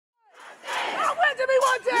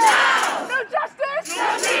equality! No! No justice!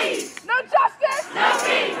 No peace! No justice! No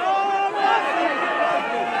peace!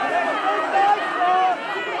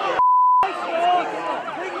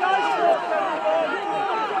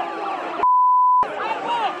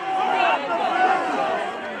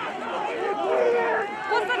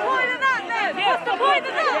 What's the point of that then? What's the point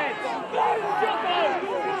of that?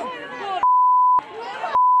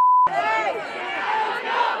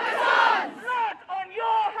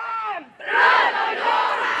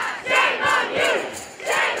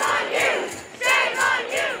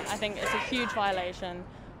 I think it's a huge violation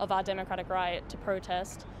of our democratic right to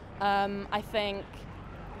protest. I think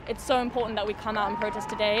it's so important that we come out and protest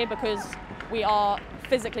today because we are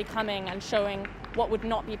physically coming and showing what would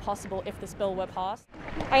not be possible if this bill were passed.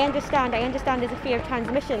 I understand there's a fear of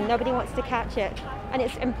transmission. Nobody wants to catch it. And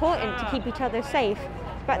it's important to keep each other safe.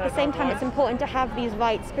 But at the same time, it's important to have these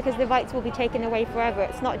rights because the rights will be taken away forever.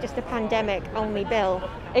 It's not just a pandemic-only bill.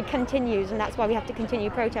 It continues, and that's why we have to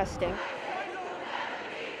continue protesting.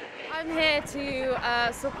 I'm here to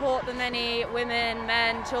support the many women,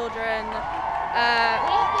 men, children,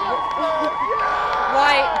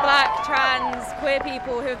 white, black, trans, queer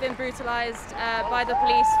people who have been brutalised by the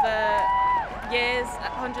police for years,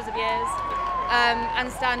 hundreds of years,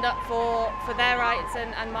 and stand up for their rights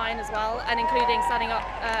and mine as well, and including standing up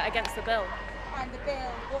against the bill. And the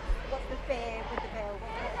bill, what's the fear with the bill?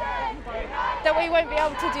 That we won't be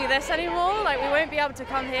able to do this anymore, like we won't be able to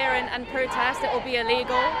come here and protest, it will be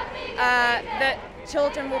illegal, that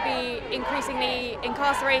children will be increasingly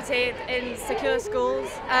incarcerated in secure schools,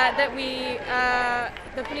 that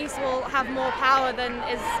the police will have more power than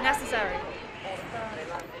is necessary.